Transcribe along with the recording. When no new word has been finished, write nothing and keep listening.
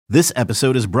This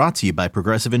episode is brought to you by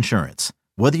Progressive Insurance.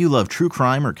 Whether you love true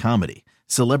crime or comedy,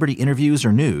 celebrity interviews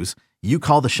or news, you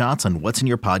call the shots on what's in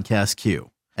your podcast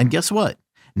queue. And guess what?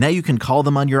 Now you can call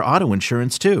them on your auto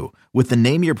insurance too with the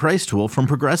Name Your Price tool from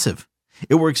Progressive.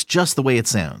 It works just the way it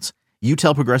sounds. You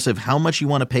tell Progressive how much you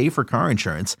want to pay for car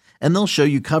insurance, and they'll show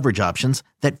you coverage options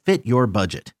that fit your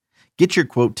budget. Get your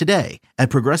quote today at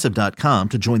Progressive.com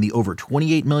to join the over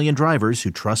 28 million drivers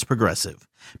who trust Progressive.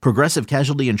 Progressive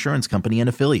Casualty Insurance Company and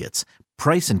Affiliates.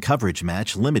 Price and coverage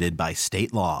match limited by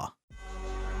state law.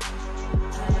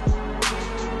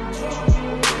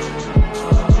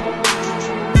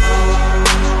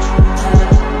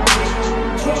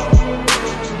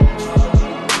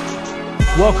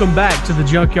 Welcome back to the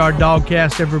Junkyard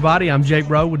Dogcast, everybody. I'm Jake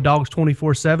Rowe with Dogs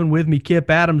 24/7. With me, Kip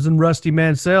Adams and Rusty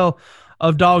Mansell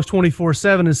of Dogs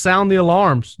 24/7. And sound the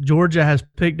alarms. Georgia has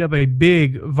picked up a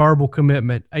big verbal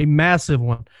commitment, a massive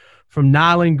one, from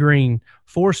Nyland Green,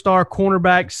 four-star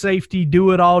cornerback, safety,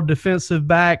 do-it-all defensive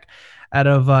back out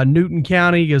of Newton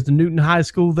County. He goes to Newton High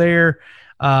School there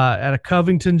out of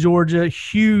Covington, Georgia.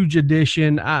 Huge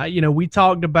addition. We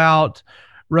talked about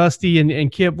Rusty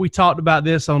and Kip, we talked about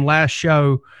this on last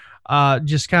show,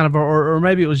 just kind of, or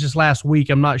maybe it was just last week,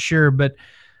 I'm not sure, but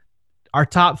our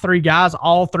top three guys,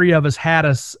 all three of us had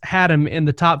him in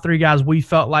the top three guys we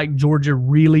felt like Georgia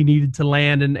really needed to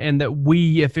land, and that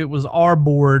we, if it was our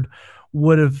board,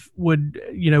 would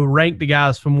rank the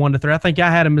guys from 1 to 3. I think I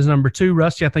had him as number 2.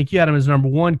 Rusty, I think you had him as number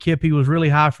 1. Kip, he was really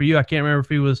high for you. I can't remember if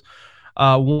he was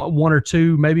 1 or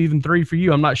 2, maybe even 3 for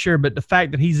you. I'm not sure, but the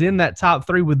fact that he's in that top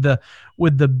 3 with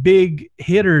the big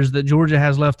hitters that Georgia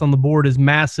has left on the board is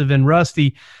massive. And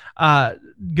Rusty,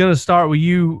 gonna start with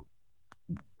you.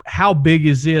 How big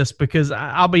is this? Because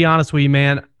I'll be honest with you,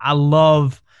 man, I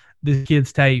love this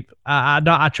kid's tape.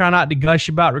 I try not to gush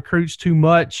about recruits too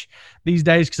much these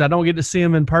days because I don't get to see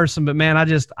them in person. But man,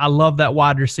 I love that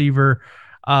wide receiver,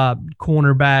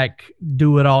 cornerback,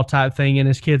 do it all type thing, and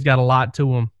this kid's got a lot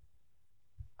to him.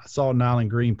 I saw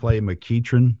Nyland Green play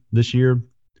McEachern this year,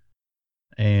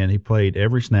 and he played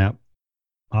every snap,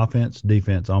 offense,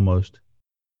 defense, almost.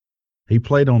 He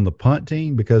played on the punt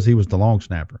team because he was the long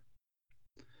snapper.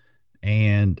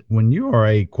 And when you are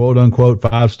a quote-unquote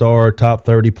 5-star, top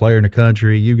 30 player in the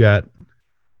country, he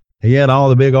had all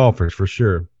the big offers for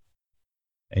sure.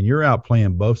 And you're out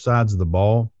playing both sides of the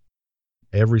ball,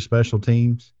 every special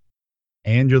teams,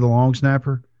 and you're the long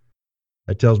snapper.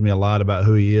 That tells me a lot about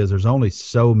who he is. There's only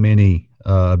so many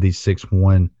of these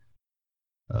 6'1",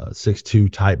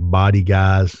 6'2" type body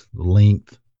guys.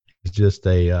 Length is just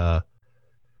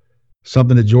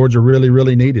something that Georgia really,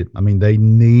 really needed. I mean, they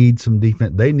need some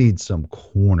defense. They need some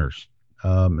corners.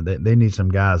 They need some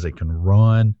guys that can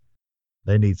run.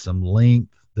 They need some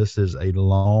length. This is a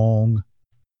long,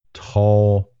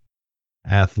 tall,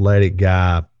 athletic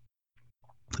guy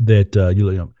that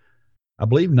I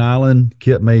believe Nyland,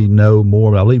 Kip may know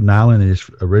more, but I believe Nyland is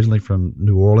originally from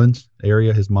New Orleans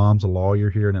area. His mom's a lawyer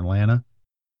here in Atlanta.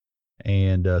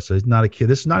 And so he's not a kid.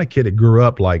 This is not a kid that grew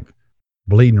up like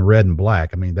bleeding red and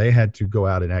black. I mean, they had to go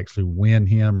out and actually win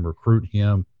him, recruit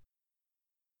him.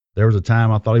 There was a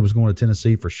time I thought he was going to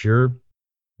Tennessee for sure.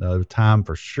 There was a time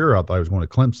for sure I thought he was going to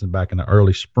Clemson back in the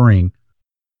early spring.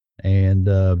 And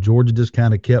Georgia just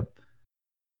kind of kept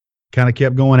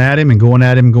going at him. And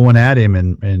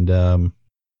the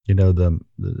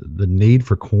need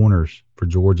for corners for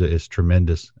Georgia is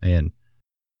tremendous. And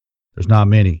there's not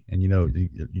many. And,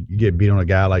 you get beat on a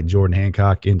guy like Jordan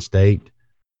Hancock in state.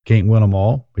 Can't win them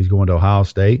all. He's going to Ohio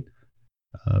State.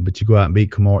 But you go out and beat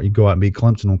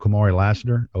Clemson on Kamari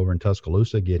Lassiter over in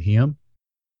Tuscaloosa, get him.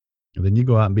 And then you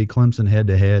go out and beat Clemson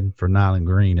head-to-head for Nyland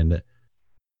Green. And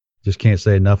just can't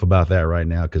say enough about that right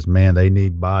now because, man, they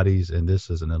need bodies, and this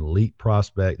is an elite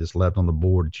prospect that's left on the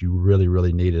board that you really,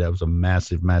 really needed. That was a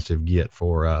massive, massive get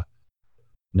for,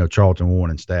 Charlton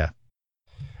Warren and staff.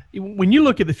 When you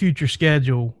look at the future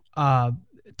schedule,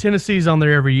 Tennessee's on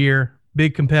there every year.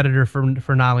 Big competitor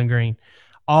for Nyland Green.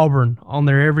 Auburn on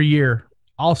there every year,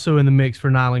 also in the mix for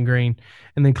Nyland Green.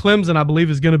 And then Clemson, I believe,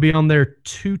 is going to be on there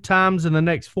 2 times in the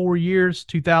next 4 years,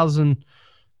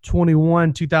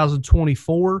 2021,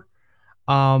 2024.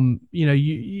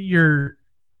 You're,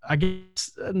 I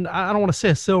guess, I don't want to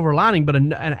say a silver lining, but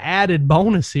an added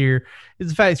bonus here is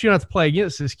the fact that you don't have to play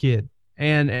against this kid.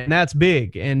 And that's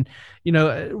big. And,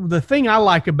 the thing I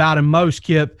like about him most,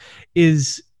 Kip,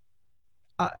 is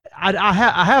I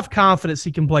have confidence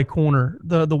he can play corner.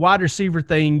 The wide receiver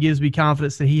thing gives me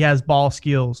confidence that he has ball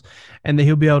skills and that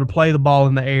he'll be able to play the ball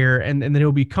in the air and that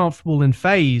he'll be comfortable in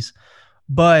phase.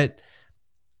 But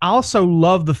I also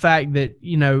love the fact that,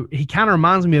 he kind of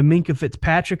reminds me of Minkah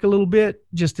Fitzpatrick a little bit,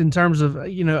 just in terms of,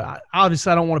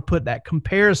 obviously I don't want to put that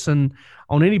comparison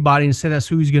on anybody and say that's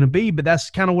who he's going to be, but that's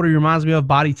kind of what he reminds me of,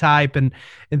 body type and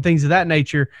things of that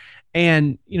nature.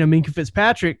 And, Minkah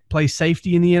Fitzpatrick plays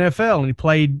safety in the NFL, and he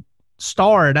played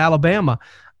star at Alabama.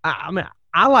 I mean,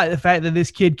 I like the fact that this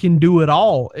kid can do it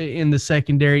all in the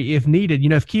secondary if needed.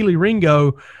 If Kelee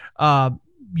Ringo,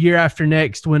 year after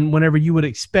next, whenever you would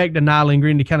expect a Nyland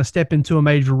Green to kind of step into a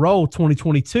major role,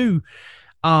 2022,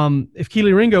 if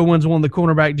Kelee Ringo wins one of the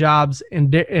cornerback jobs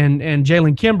and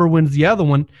Jalen Kimber wins the other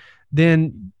one,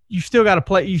 then you still got to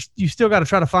play. You still got to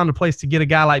try to find a place to get a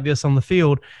guy like this on the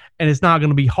field, and it's not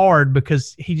going to be hard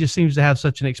because he just seems to have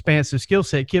such an expansive skill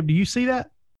set. Kip, do you see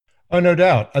that? Oh, no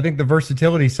doubt. I think the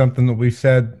versatility is something that we've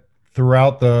said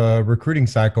throughout the recruiting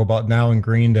cycle about Nyland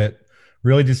Green that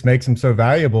really just makes him so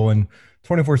valuable. And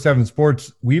 24/7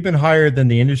 Sports, we've been higher than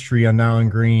the industry on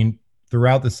Nyland Green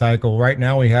throughout the cycle. Right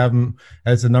now, we have him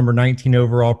as the number 19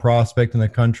 overall prospect in the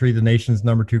country, the nation's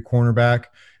number 2 cornerback.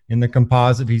 In the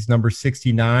composite, he's number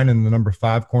 69 and the number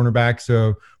 5 cornerback.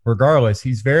 So regardless,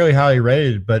 he's very highly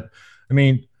rated. But, I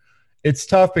mean, it's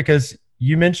tough because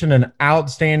you mentioned an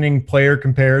outstanding player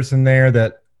comparison there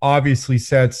that obviously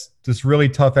sets just really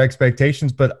tough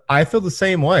expectations, but I feel the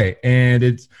same way. And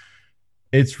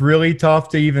it's really tough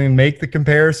to even make the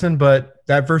comparison, but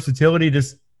that versatility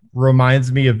just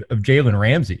reminds me of Jalen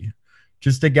Ramsey,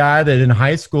 just a guy that in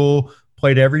high school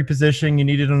played every position you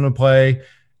needed him to play,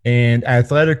 and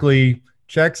athletically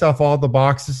checks off all the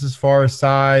boxes as far as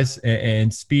size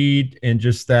and speed and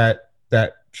just that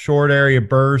short area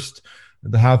burst,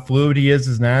 how fluid he is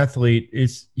as an athlete.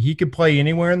 He could play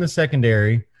anywhere in the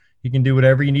secondary. He can do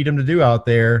whatever you need him to do out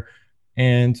there.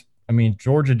 And I mean,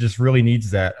 Georgia just really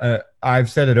needs that.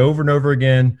 I've said it over and over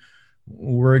again.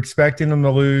 We're expecting them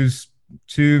to lose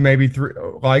 2, maybe 3,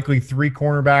 likely 3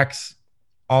 cornerbacks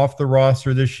off the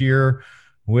roster this year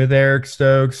with Eric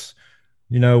Stokes,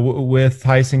 with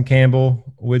Tyson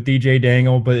Campbell, with DJ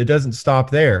Dangle, but it doesn't stop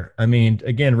there. I mean,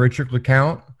 again, Richard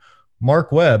LeCount,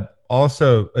 Mark Webb,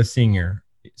 also a senior.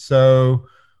 So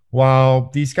while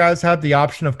these guys have the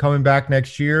option of coming back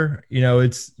next year,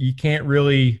 you can't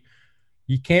really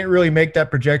make that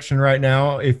projection right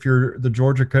now if you're the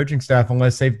Georgia coaching staff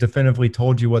unless they've definitively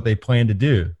told you what they plan to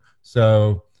do.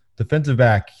 So defensive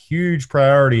back, huge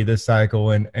priority this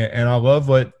cycle. And I love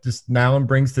what this Nyland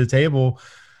brings to the table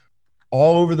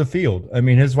all over the field. I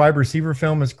mean, his wide receiver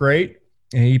film is great.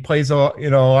 And he plays a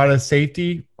lot of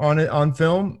safety on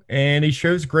film, and he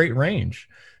shows great range.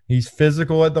 He's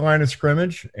physical at the line of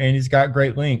scrimmage, and he's got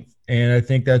great length. And I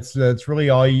think that's really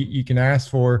all you can ask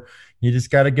for. You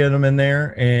just got to get him in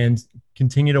there and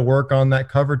continue to work on that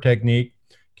cover technique.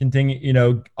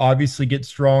 Continue, obviously get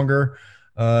stronger.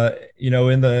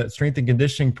 In the strength and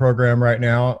conditioning program right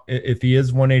now, if he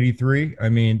is 183, I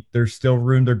mean, there's still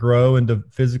room to grow and to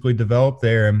physically develop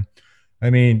there. And I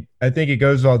mean, I think it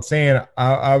goes without saying,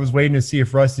 I was waiting to see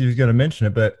if Rusty was going to mention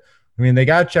it, but I mean, they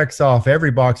got checks off every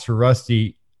box for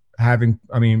Rusty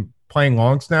playing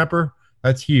long snapper.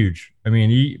 That's huge. I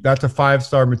mean, that's a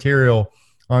 5-star material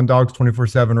on Dogs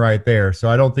 24/7 right there. So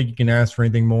I don't think you can ask for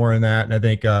anything more than that. And I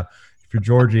think if you're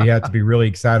Georgia, you have to be really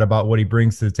excited about what he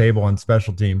brings to the table on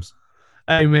special teams.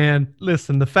 Hey man,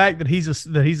 listen, the fact that he's a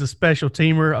special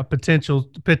teamer, a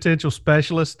potential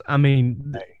specialist. I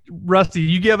mean, Rusty,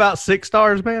 you give out 6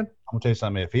 stars, man. I'm gonna tell you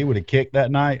something. If he would have kicked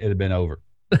that night, it'd have been over.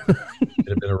 It'd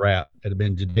have been a wrap. It'd have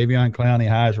been Jadeveon Clowney,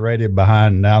 highest rated,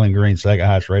 behind Nyland Green, second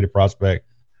highest rated prospect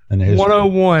in the history.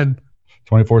 101.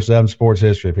 24/7 Sports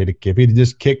history. If he'd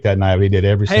just kicked that night, he did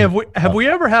every. Hey, have we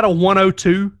ever had a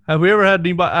 102? Have we ever had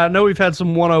anybody? I know we've had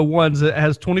some 101s.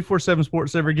 Has 24/7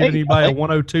 Sports ever given anybody a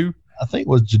 102? I think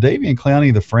was Jadeveon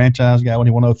Clowney the franchise guy when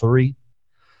he 103.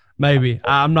 Maybe.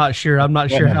 I'm not sure. I'm not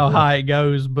sure how high it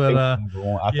goes, but I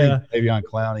think Jadeveon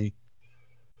Clowney.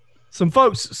 Some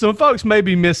folks may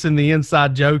be missing the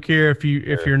inside joke here if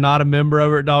you're not a member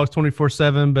over at Dogs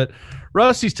 24/7, but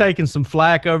Rusty's taken some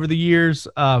flack over the years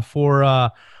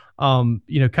for kind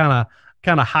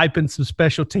of hyping some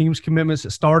special teams commitments.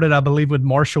 It started, I believe, with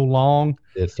Marshall Long.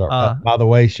 By the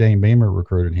way, Shane Beamer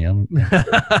recruited him.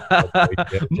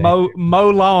 Mo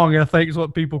Long, I think is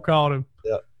what people called him.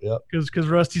 Yep. Because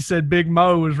Rusty said Big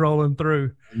Mo was rolling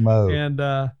through. Mo. And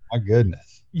my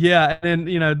goodness. Yeah, and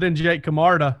then Jake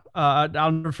Camarda.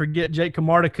 I'll never forget. Jake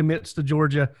Camarda commits to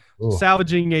Georgia,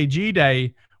 salvaging a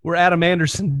G-Day where Adam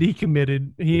Anderson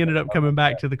decommitted. He ended up coming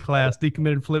back to the class,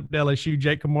 decommitted, flipped LSU.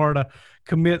 Jake Camarda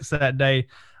commits that day.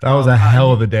 That was a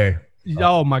hell of a day.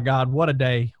 Oh my God, what a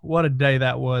day! What a day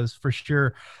that was for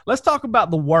sure. Let's talk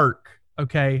about the work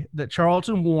okay, that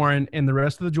Charlton Warren and the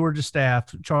rest of the Georgia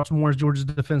staff, Charlton Warren's Georgia's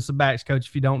defensive backs coach,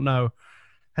 if you don't know,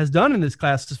 has done in this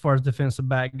class as far as defensive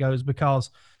back goes,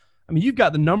 because I mean, you've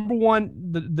got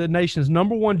the nation's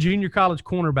number one junior college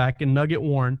cornerback in Nugget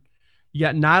Warren. You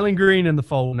got Nyland Green in the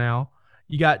fold now.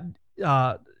 You got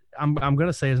I'm going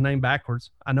to say his name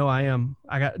backwards. I know I am.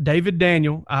 I got David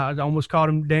Daniel. I almost called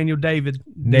him Daniel David.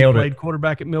 Nailed played it.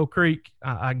 Quarterback at Mill Creek.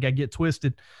 I get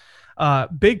twisted.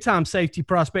 Big time safety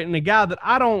prospect, and a guy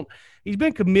that he's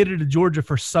been committed to Georgia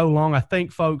for so long. I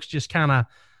think folks just kind of,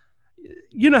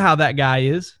 you know how that guy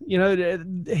is. You know,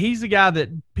 he's the guy that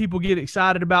people get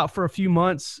excited about for a few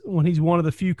months when he's one of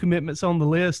the few commitments on the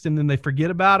list, and then they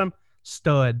forget about him.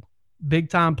 Stud, big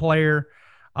time player.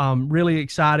 Really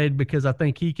excited because I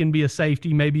think he can be a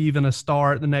safety, maybe even a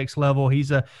star at the next level.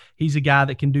 He's a guy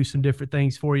that can do some different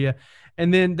things for you.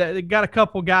 And then they got a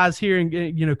couple guys here, and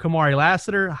Kamari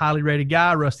Lassiter, highly rated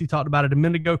guy. Rusty talked about it a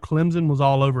minute ago. Clemson was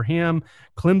all over him.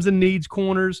 Clemson needs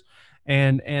corners.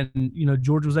 And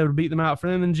Georgia was able to beat them out for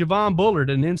them. And Javon Bullard,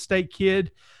 an in-state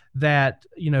kid that,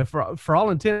 for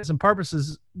all intents and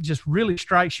purposes, just really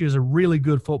strikes you as a really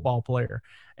good football player,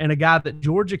 and a guy that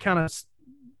Georgia kind of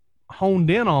honed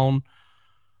in on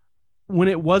when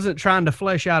it wasn't trying to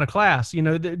flesh out a class.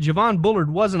 Javon Bullard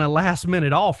wasn't a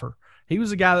last-minute offer. He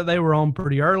was a guy that they were on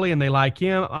pretty early, and they like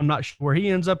him. I'm not sure where he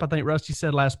ends up. I think Rusty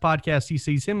said last podcast he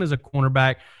sees him as a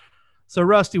cornerback. So,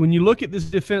 Rusty, when you look at this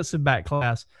defensive back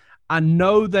class, I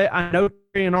know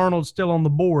Terrion Arnold's still on the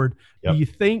board. Yep. Do you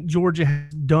think Georgia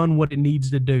has done what it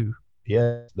needs to do?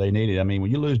 Yes, they need it. I mean,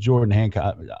 when you lose Jordan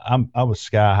Hancock, I was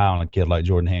sky high on a kid like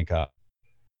Jordan Hancock,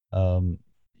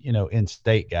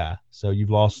 in-state guy. So you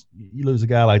lose a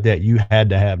guy like that, you had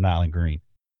to have Nyland Green.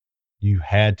 You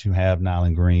had to have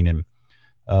Nyland Green, and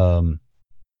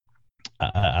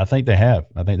I think they have.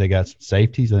 I think they got some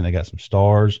safeties. I think they got some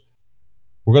stars.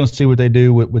 We're going to see what they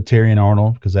do with Terrion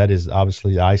Arnold, because that is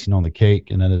obviously the icing on the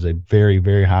cake, and that is a very,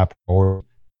 very high priority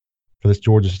for this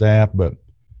Georgia staff. But,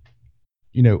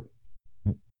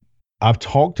 I've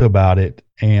talked about it,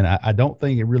 and I don't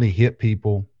think it really hit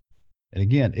people. And,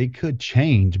 again, it could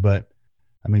change, but,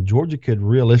 I mean, Georgia could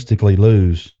realistically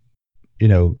lose,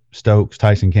 Stokes,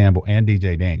 Tyson Campbell, and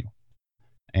DJ Daniel.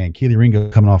 And Keely Ringo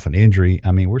coming off an injury.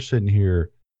 I mean, we're sitting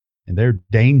here, and they're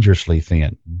dangerously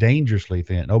thin.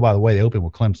 Oh, by the way, they opened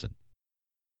with Clemson.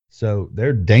 So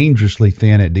they're dangerously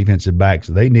thin at defensive backs.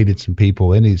 So they needed some people.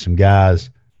 They needed some guys.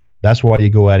 That's why you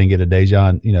go out and get a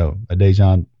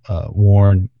Dejon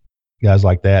Warren, guys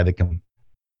like that can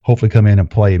hopefully come in and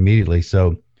play immediately.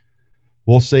 So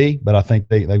we'll see. But I think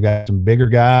they've got some bigger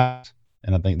guys,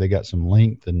 and I think they got some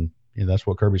length. And that's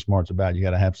what Kirby Smart's about. You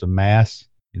got to have some mass.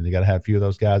 You got to have a few of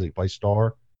those guys that can play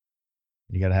star.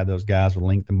 You got to have those guys with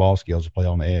length and ball skills to play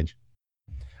on the edge.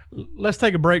 Let's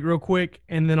take a break real quick,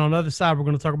 and then on the other side, we're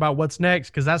going to talk about what's next,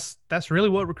 because that's really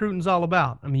what recruiting's all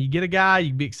about. I mean, you get a guy, you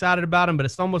can be excited about him, but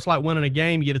it's almost like winning a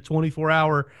game. You get a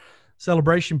 24-hour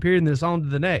celebration period, and then it's on to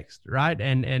the next, right?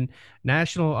 And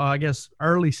national,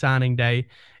 early signing day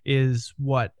is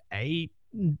what,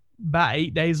 about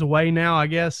 8 days away now, I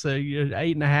guess,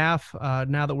 8.5.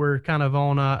 Now that we're kind of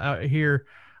on here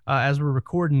as we're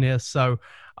recording this, so.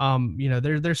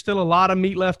 There's still a lot of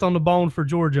meat left on the bone for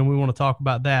Georgia, and we want to talk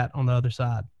about that on the other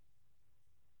side.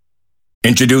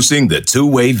 Introducing the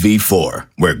Two-Way V4,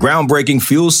 where groundbreaking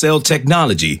fuel cell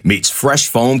technology meets fresh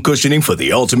foam cushioning for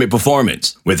the ultimate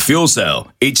performance. With Fuel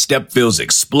Cell, each step feels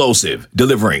explosive,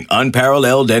 delivering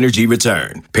unparalleled energy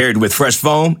return. Paired with fresh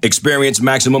foam, experience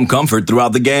maximum comfort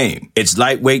throughout the game. Its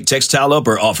lightweight textile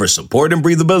upper offers support and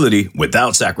breathability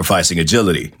without sacrificing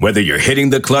agility. Whether you're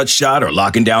hitting the clutch shot or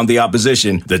locking down the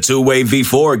opposition, the Two-Way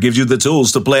V4 gives you the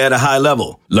tools to play at a high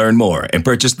level. Learn more and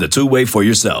purchase the Two-Way for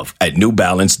yourself at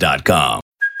newbalance.com.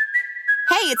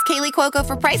 Hey, it's Kaylee Cuoco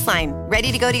for Priceline.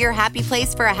 Ready to go to your happy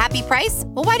place for a happy price?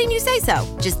 Well, why didn't you say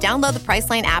so? Just download the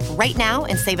Priceline app right now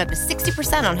and save up to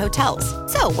 60% on hotels.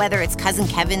 So whether it's Cousin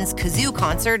Kevin's Kazoo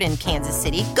Concert in Kansas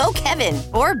City, go Kevin,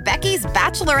 or Becky's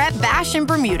Bachelorette Bash in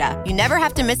Bermuda, you never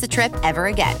have to miss a trip ever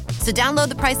again. So download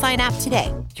the Priceline app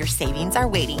today. Your savings are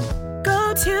waiting.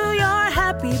 Go to your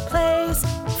happy place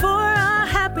for a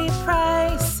happy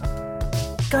price.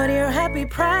 Go to your happy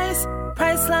price,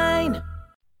 Priceline.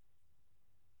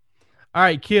 All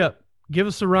right, Kip, give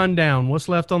us a rundown. What's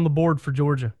left on the board for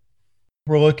Georgia?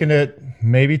 We're looking at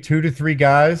maybe 2 to 3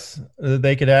 guys that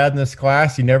they could add in this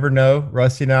class. You never know.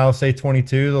 Rusty and I will say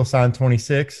 22. They'll sign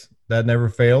 26. That never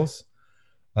fails.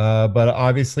 But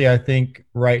obviously, I think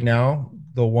right now,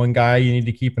 the one guy you need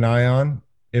to keep an eye on,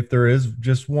 if there is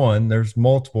just one, there's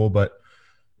multiple, but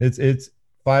it's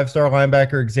 5-star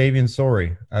linebacker Xavier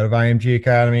Sori out of IMG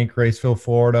Academy, Graceville,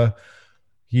 Florida.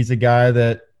 He's a guy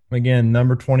that, again,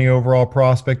 number 20 overall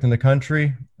prospect in the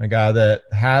country, a guy that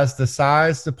has the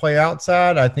size to play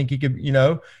outside. I think he could,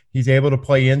 he's able to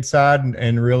play inside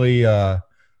and really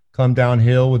come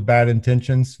downhill with bad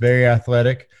intentions. Very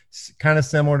athletic, kind of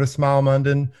similar to Smile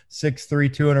Munden,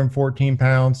 6'3", 214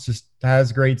 pounds, just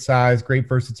has great size, great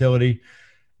versatility.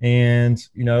 And,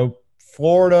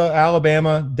 Florida,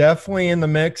 Alabama, definitely in the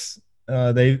mix.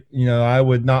 I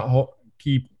would not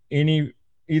keep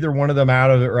either one of them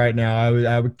out of it right now.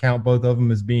 I would count both of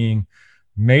them as being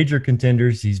major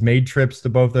contenders. He's made trips to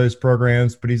both those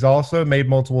programs, but he's also made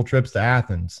multiple trips to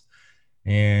Athens.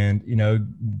 And,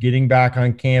 getting back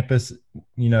on campus,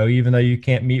 even though you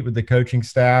can't meet with the coaching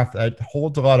staff, that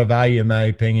holds a lot of value, in my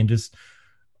opinion, just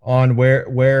on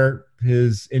where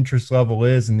his interest level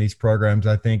is in these programs.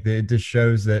 I think that it just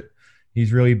shows that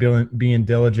he's really being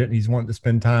diligent. He's wanting to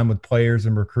spend time with players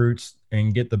and recruits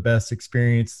and get the best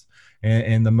experience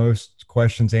and the most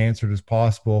questions answered as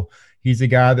possible. He's a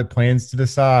guy that plans to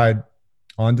decide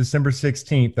on December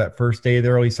 16th, that first day of the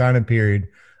early signing period.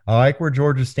 I like where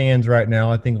Georgia stands right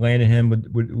now. I think landing him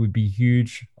would be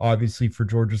huge, obviously, for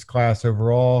Georgia's class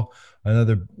overall.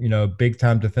 Another,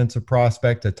 big-time defensive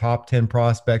prospect, a top 10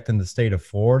 prospect in the state of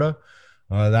Florida.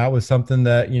 That was something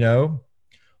that,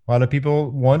 a lot of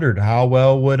people wondered, how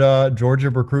well would Georgia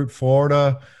recruit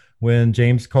Florida when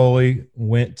James Coley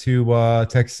went to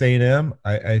Texas A&M?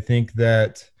 I think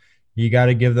that you got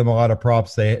to give them a lot of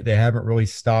props. They haven't really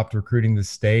stopped recruiting the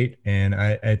state, and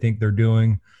I think they're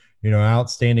doing, an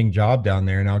outstanding job down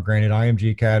there. Now, granted, IMG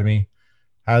Academy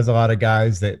has a lot of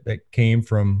guys that came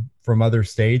from other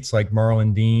states, like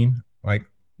Marlon Dean, like,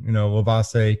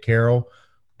 Lavase Carroll.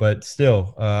 But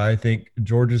still, I think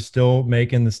Georgia's still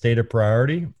making the state a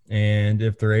priority. And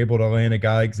if they're able to land a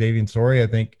guy like Xavier Sori, I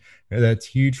think that's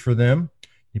huge for them.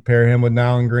 You pair him with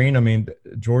Nowlin Green. I mean,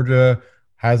 Georgia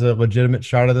has a legitimate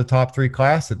shot at the top 3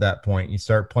 class at that point. You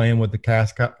start playing with the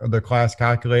class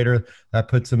calculator. That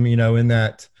puts them, in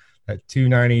that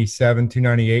 297,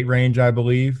 298 range, I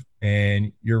believe.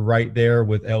 And you're right there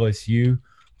with LSU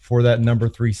for that number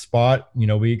 3 spot.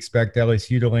 We expect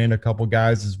LSU to land a couple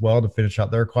guys as well to finish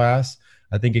out their class.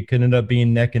 I think it could end up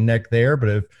being neck and neck there, but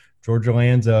if Georgia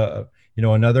lands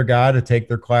another guy to take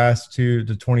their class to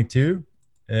 22,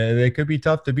 they could be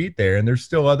tough to beat there. And there's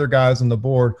still other guys on the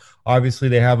board. Obviously,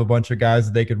 they have a bunch of guys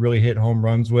that they could really hit home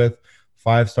runs with.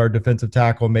 5-star defensive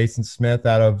tackle Mason Smith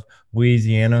out of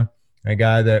Louisiana, a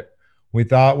guy that we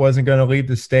thought wasn't going to leave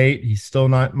the state. He still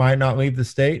might not leave the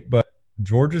state, but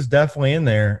Georgia's definitely in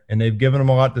there, and they've given him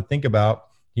a lot to think about.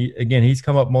 He's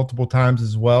come up multiple times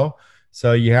as well.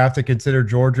 So you have to consider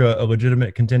Georgia a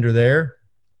legitimate contender there.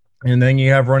 And then you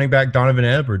have running back Donovan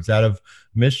Edwards out of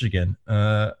Michigan.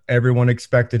 Everyone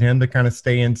expected him to kind of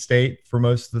stay in state for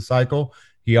most of the cycle.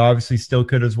 He obviously still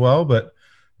could as well, but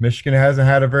Michigan hasn't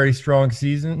had a very strong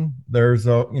season. There's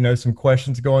some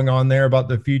questions going on there about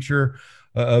the future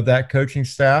of that coaching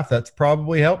staff. That's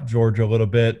probably helped Georgia a little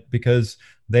bit because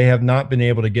they have not been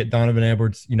able to get Donovan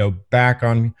Edwards, back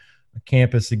on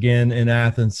campus again in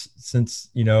Athens since,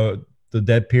 the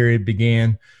dead period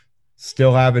began.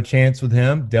 Still have a chance with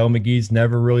him. Dell McGee's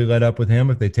never really let up with him.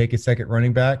 If they take a second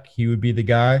running back, he would be the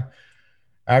guy.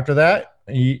 After that,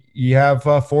 you have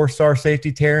 4-star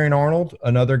safety Terrion Arnold,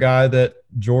 another guy that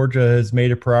Georgia has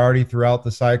made a priority throughout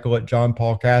the cycle at John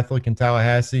Paul Catholic in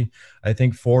Tallahassee. I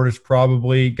think Florida's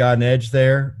probably got an edge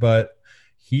there, but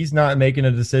he's not making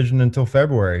a decision until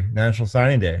February, National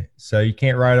Signing Day. So you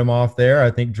can't write him off there.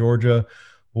 I think Georgia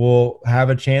will have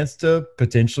a chance to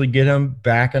potentially get him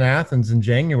back in Athens in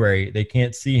January. They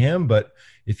can't see him, but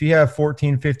if you have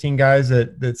 14, 15 guys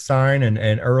that sign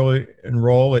and early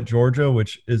enroll at Georgia,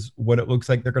 which is what it looks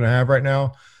like they're going to have right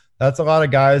now, that's a lot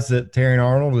of guys that Terrion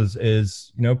Arnold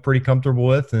is pretty comfortable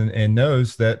with and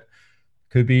knows that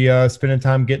could be spending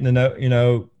time getting to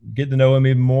know him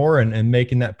even more and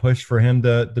making that push for him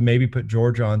to maybe put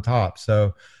Georgia on top.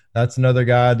 So that's another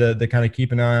guy to kind of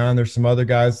keep an eye on. There's some other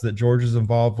guys that Georgia's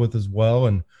involved with as well,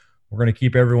 and we're going to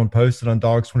keep everyone posted on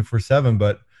Dogs 24/7.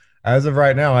 But as of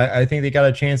right now, I think they got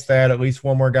a chance to add at least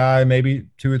one more guy, maybe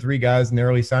 2 or 3 guys in the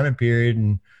early signing period.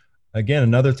 And again,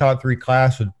 another top 3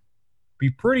 class would be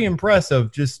pretty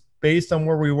impressive just based on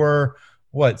where we were,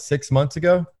 6 months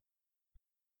ago?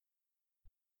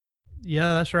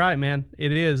 Yeah, that's right, man.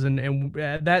 It is. And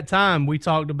at that time, we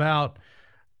talked about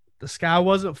the sky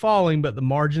wasn't falling, but the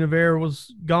margin of error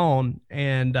was gone.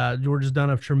 And Georgia's done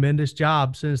a tremendous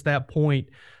job since that point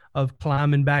of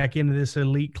climbing back into this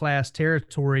elite class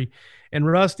territory. And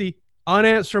Rusty,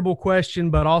 unanswerable question,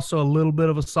 but also a little bit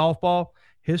of a softball.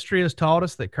 History has taught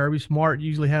us that Kirby Smart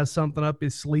usually has something up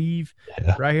his sleeve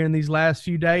right here in these last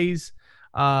few days.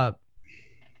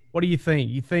 What do you think?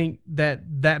 You think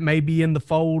that may be in the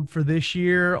fold for this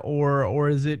year, or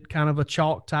is it kind of a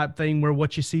chalk type thing where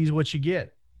what you see is what you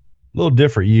get? A little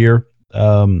different year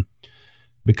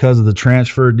because of the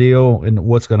transfer deal and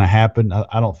what's going to happen.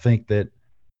 I don't think that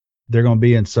they're going to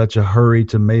be in such a hurry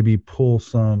to maybe pull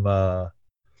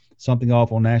something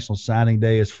off on National Signing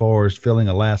Day as far as filling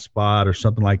a last spot or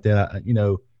something like that.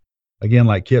 Again,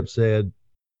 like Kip said,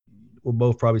 we'll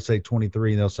both probably say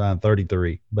 23 and they'll sign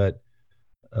 33. But,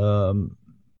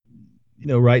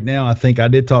 right now I think I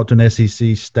did talk to an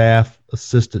SEC staff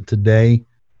assistant today,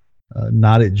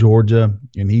 not at Georgia,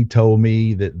 and he told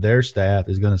me that their staff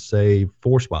is going to save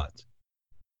 4 spots.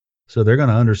 So they're going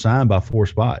to undersign by 4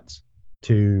 spots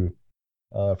for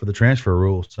the transfer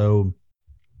rule. So,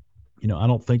 I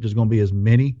don't think there's going to be as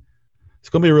many. It's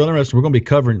going to be real interesting. We're going to be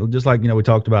covering, just like, we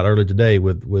talked about earlier today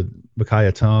with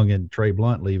Micaiah Tongue and Trey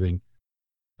Blunt leaving.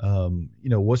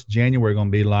 What's January going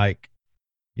to be like,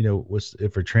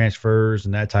 if for transfers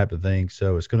and that type of thing.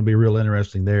 So it's going to be real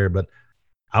interesting there. But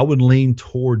I would lean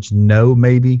towards no,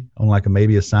 maybe on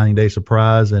maybe a signing day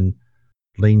surprise, and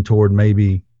lean toward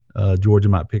maybe Georgia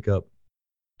might pick up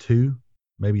 2,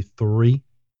 maybe 3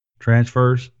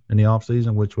 transfers in the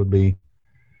offseason, which would be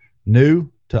new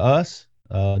to us,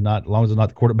 not as long as it's not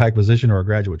the quarterback position or a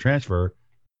graduate transfer.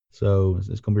 So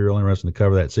it's going to be real interesting to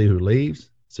cover that, see who leaves,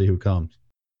 see who comes.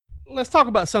 Let's talk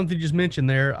about something you just mentioned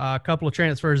there. A couple of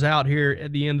transfers out here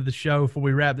at the end of the show before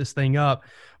we wrap this thing up.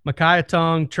 Micaiah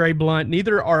Tongue, Trey Blunt,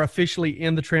 neither are officially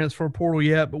in the transfer portal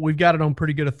yet, but we've got it on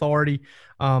pretty good authority.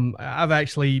 I've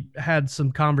actually had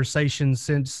some conversations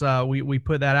since we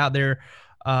put that out there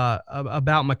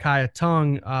about Micaiah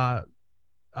Tongue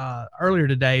earlier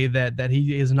today that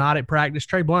he is not at practice.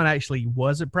 Trey Blunt actually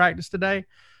was at practice today.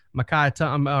 Micaiah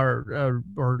Tongue, or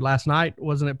last night,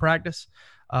 wasn't at practice.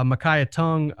 Micaiah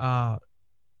Tongue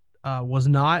was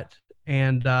not.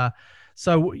 And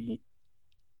so,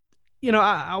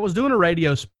 I was doing a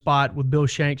radio spot with Bill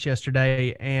Shanks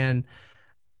yesterday, and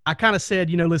I kind of said,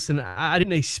 listen, I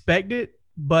didn't expect it,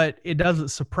 but it doesn't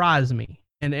surprise me.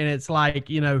 And it's like,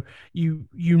 you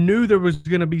knew there was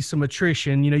going to be some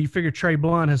attrition. You figure Trey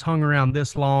Blunt has hung around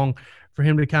this long for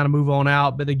him to kind of move on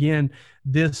out. But again,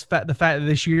 the fact that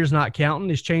this year's not counting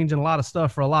is changing a lot of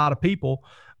stuff for a lot of people,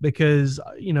 because,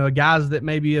 guys that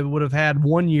maybe would have had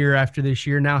 1 year after this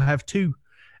year now have 2.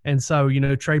 And so,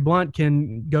 Trey Blunt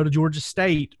can go to Georgia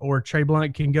State, or Trey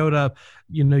Blunt can go to,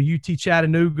 UT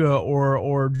Chattanooga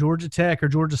or Georgia Tech or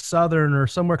Georgia Southern or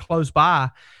somewhere close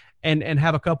by and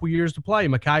have a couple years to play.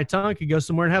 Micaiah Tongue could go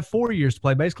somewhere and have 4 years to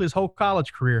play, basically his whole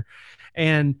college career.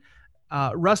 And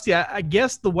Rusty, I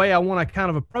guess the way I want to kind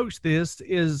of approach this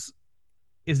is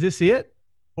this it?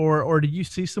 Or do you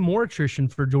see some more attrition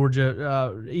for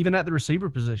Georgia, even at the receiver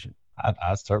position?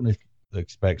 I certainly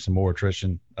expect some more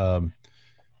attrition,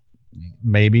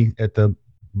 maybe at the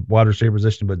wide receiver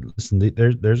position. But listen,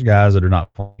 there's guys that are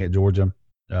not playing at Georgia.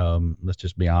 Let's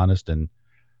just be honest. And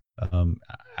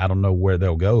I don't know where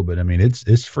they'll go, but I mean,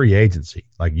 it's free agency.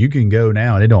 Like, you can go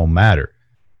now and it don't matter.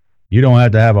 You don't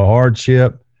have to have a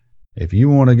hardship. If you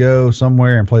want to go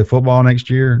somewhere and play football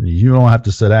next year, you don't have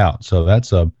to sit out. So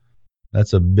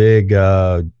that's a big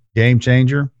game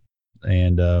changer.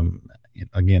 And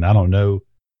again, I don't know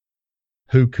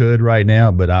who could right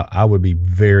now, but I would be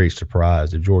very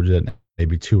surprised if Georgia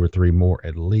maybe 2 or 3 more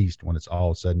at least when it's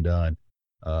all said and done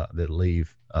that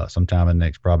leave sometime in the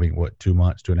next probably 2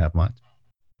 months, 2.5 months.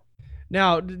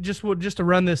 Now, just to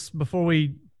run this before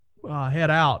we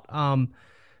head out,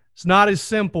 it's not as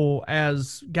simple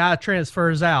as guy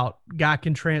transfers out, guy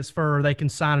can transfer, or they can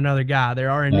sign another guy.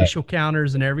 There are initial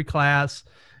counters in every class.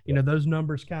 Those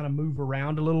numbers kind of move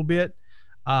around a little bit.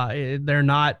 They're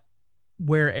not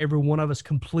where every one of us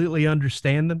completely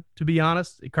understand them, to be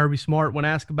honest. Kirby Smart, when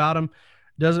asked about them,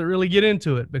 doesn't really get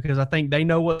into it, because I think they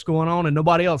know what's going on and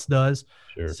nobody else does.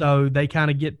 Sure. So they kind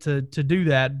of get to do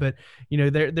that. But,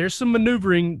 there's some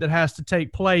maneuvering that has to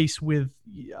take place with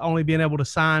only being able to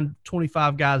sign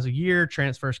 25 guys a year.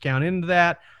 Transfers count into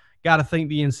that. Got to think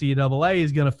the NCAA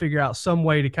is going to figure out some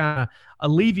way to kind of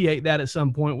alleviate that at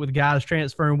some point with guys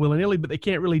transferring willy-nilly, but they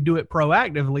can't really do it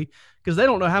proactively because they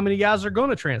don't know how many guys are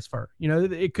going to transfer.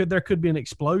 There could be an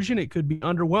explosion. It could be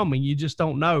underwhelming. You just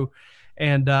don't know.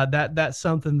 And that's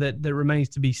something that remains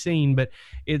to be seen. But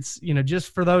it's,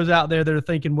 just for those out there that are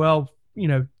thinking, well,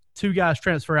 2 guys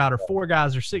transfer out or 4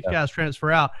 guys or 6 guys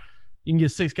transfer out, you can get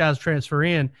 6 guys transfer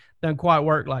in. Doesn't quite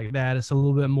work like that. It's a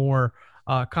little bit more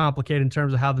complicated in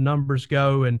terms of how the numbers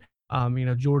go. And,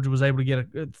 Georgia was able to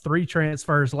get 3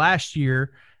 transfers last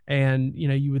year And,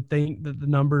 you would think that the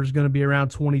number is going to be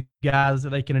around 20 guys that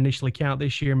they can initially count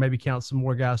this year, maybe count some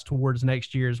more guys towards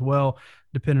next year as well,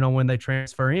 depending on when they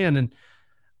transfer in. And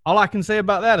all I can say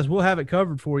about that is we'll have it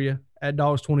covered for you at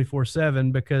Dogs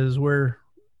 24/7 because we're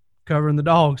covering the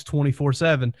Dogs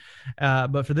 24/7.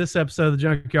 But for this episode of the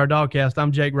Junkyard Dogcast,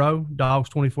 I'm Jake Rowe, Dogs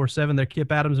 24/7. They're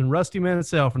Kip Adams and Rusty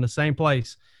Mansell from the same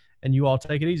place. And you all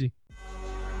take it easy.